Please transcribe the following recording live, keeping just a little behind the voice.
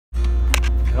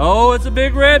Oh, it's a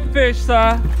big redfish, Si.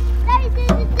 Daddy,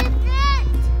 dip it.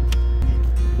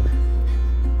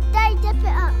 Daddy, dip it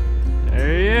up.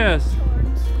 There he is.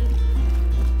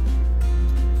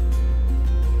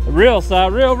 Reel, Si.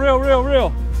 Reel, reel, reel,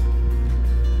 reel.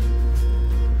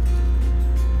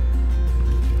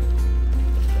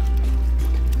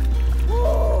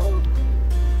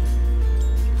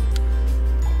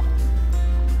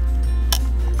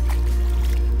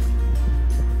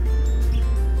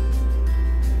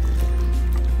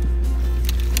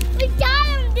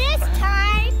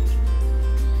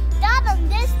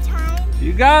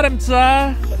 You got him, Si. We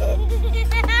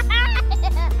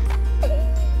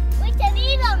can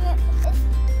eat him. It's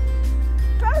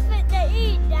perfect to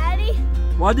eat, Daddy.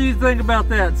 What do you think about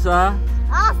that, Si?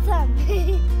 Awesome.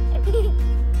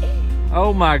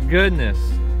 Oh my goodness.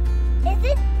 Is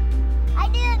it? I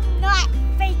did not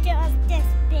think it was this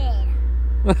big.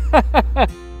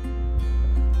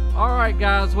 All right,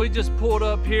 guys, we just pulled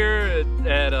up here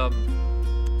at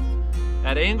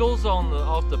Ingalls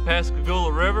off the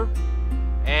Pascagoula River.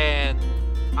 And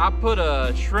I put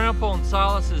a shrimp on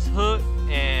Silas's hook,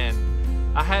 and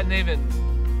I hadn't even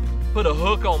put a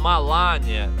hook on my line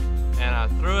yet. And I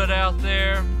threw it out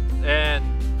there and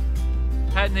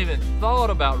hadn't even thought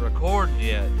about recording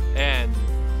yet. And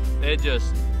it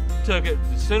just took it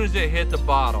as soon as it hit the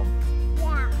bottom.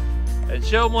 Yeah. And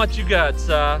show them what you got,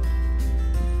 Si.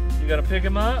 You gonna pick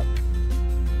him up?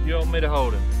 You want me to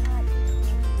hold him?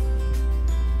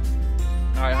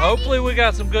 All right, hopefully we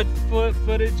got some good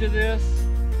footage of this.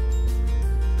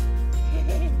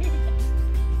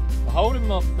 Hold him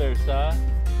up there, Si.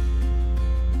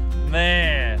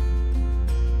 Man,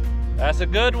 that's a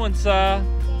good one, Si. And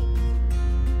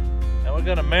we're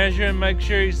gonna measure him, make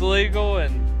sure he's legal,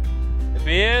 and if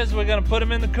he is, we're gonna put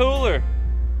him in the cooler.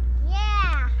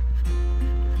 Yeah.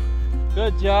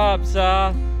 Good job, Si.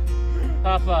 High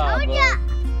five, bud.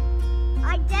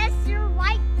 I guess you're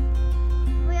white.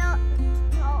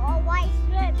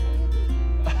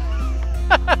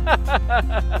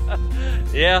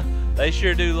 Yeah, they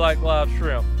sure do like live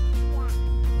shrimp.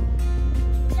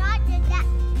 Yeah.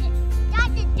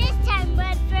 Not this time,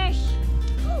 redfish.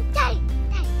 Daddy,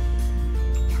 Daddy.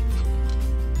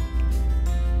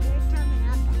 You're coming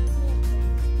up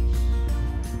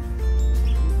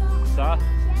at Si?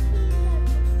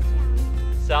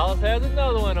 Silas has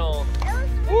another one on.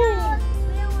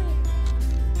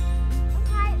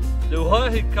 Do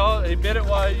what? He bit it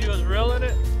while you was reeling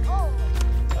it? Oh.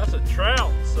 That's a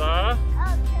trout, Si. Oh,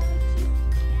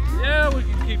 Yeah, we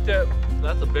can keep that.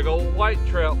 That's a big old white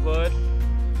trout, bud.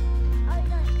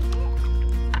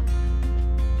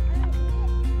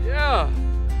 Yeah.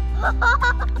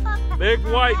 Big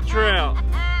white trout.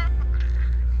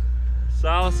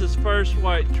 Silas's first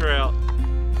white trout.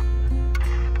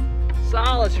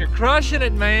 Silas, you're crushing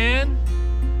it, man.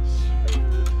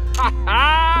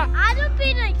 I don't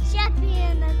be the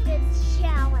champion of this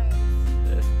challenge.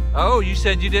 Oh, you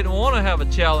said you didn't want to have a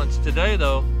challenge today,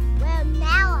 though. Well,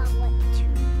 now I want to.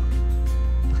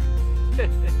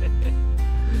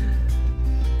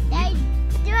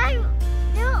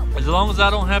 As long as I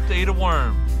don't have to eat a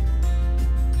worm.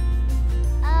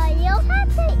 You'll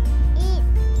have to eat,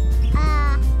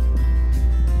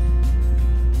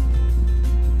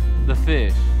 the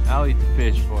fish. I'll eat the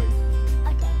fish for you.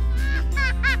 okay.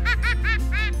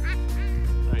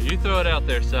 All right, you throw it out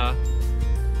there, Si. I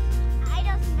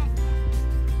just messed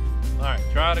up. All right,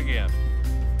 try it again.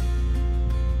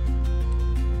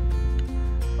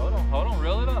 Hold on,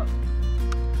 reel it up.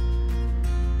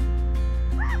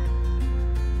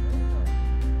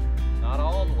 Not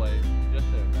all the way,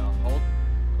 just there. Now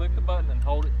click the button and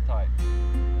hold it tight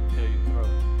until you throw it.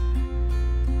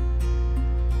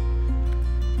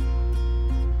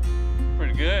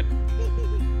 Pretty good.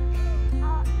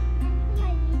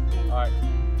 All right,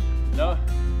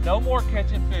 no more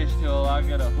catching fish till I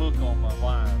get a hook on my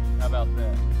line. How about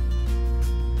that?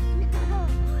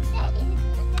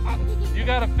 You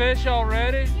got a fish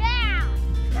already? Yeah.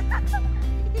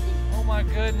 Oh my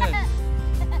goodness.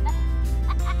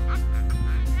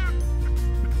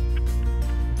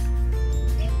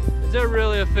 Is there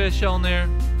really a fish on there?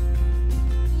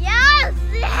 Yes.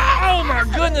 Oh my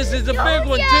goodness, it's a big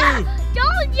one too.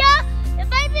 Don't ya? It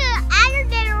might be an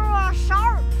alligator or a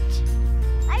shark.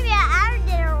 Maybe an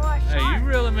alligator or a shark. Hey, you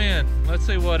reel him in. Let's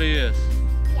see what he is.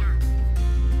 Yeah.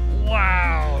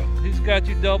 Wow, he's got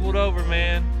you doubled over,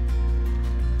 man.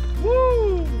 Woo!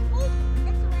 Ooh, that's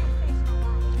a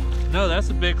redfish. No, that's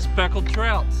a big speckled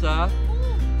trout, Si. Ooh, can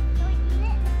we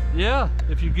eat it? Yeah,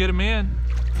 if you get him in.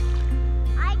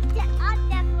 I'm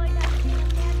definitely going to eat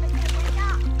it because I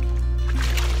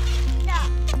got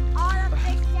all the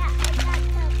fish that I got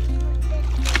to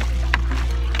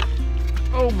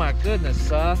Oh my goodness,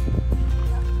 Si. Well,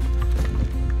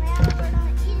 we're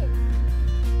gonna eat it.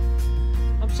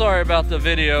 I'm sorry about the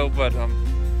video, but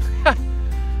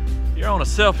you're on a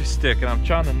selfie stick and I'm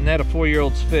trying to net a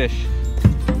 4-year-old's fish.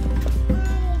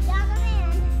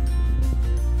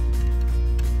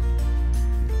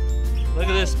 Look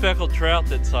at this speckled trout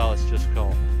that Silas just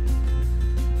caught.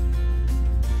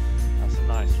 That's a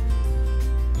nice one.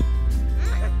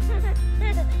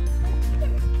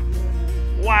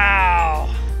 Wow!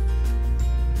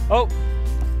 Oh,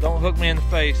 don't hook me in the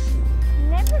face.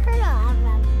 Never heard of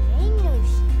a mangrove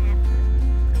snapper.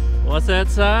 What's that,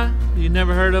 Si? You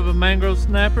never heard of a mangrove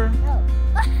snapper? No.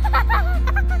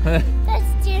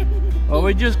 That's Jim. Well,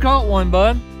 we just caught one,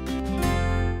 bud.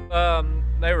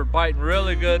 They were biting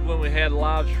really good when we had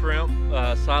live shrimp.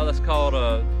 Silas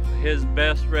caught his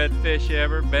best redfish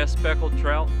ever, best speckled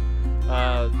trout,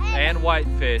 and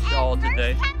whitefish all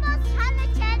today. First time I was trying to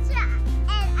catch it,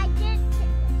 and I didn't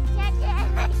catch it,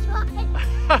 and I tried.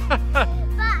 But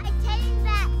I came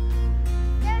back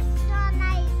so strong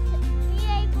I could be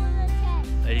able to catch.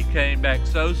 He came back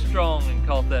so strong and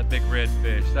caught that big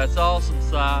redfish. That's awesome,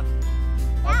 Si. I'm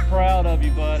proud of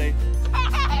you, buddy.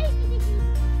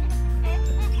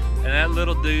 And that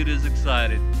little dude is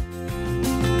excited.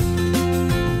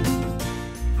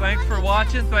 Thanks for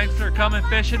watching. Thanks for coming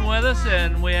fishing with us,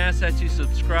 and we ask that you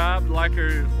subscribe, like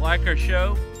our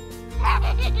show. All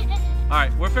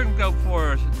right, we're finna go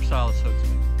for Silas hooks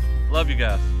me. Love you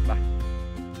guys. Bye.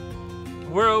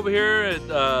 We're over here at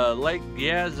Lake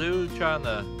Yazoo trying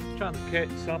to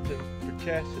catch something for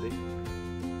Chastity,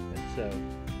 and so.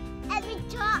 And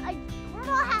we're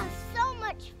gonna have so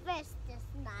much fish this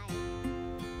night.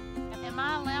 Am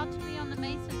I allowed to be on the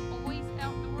Mason Boys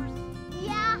Outdoors?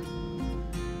 Yeah.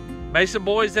 Mason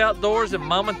Boys Outdoors and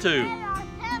Mama too.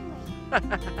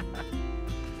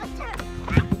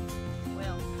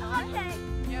 Well, Okay.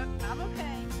 yep, I'm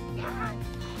okay.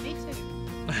 Me too.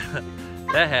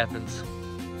 That happens.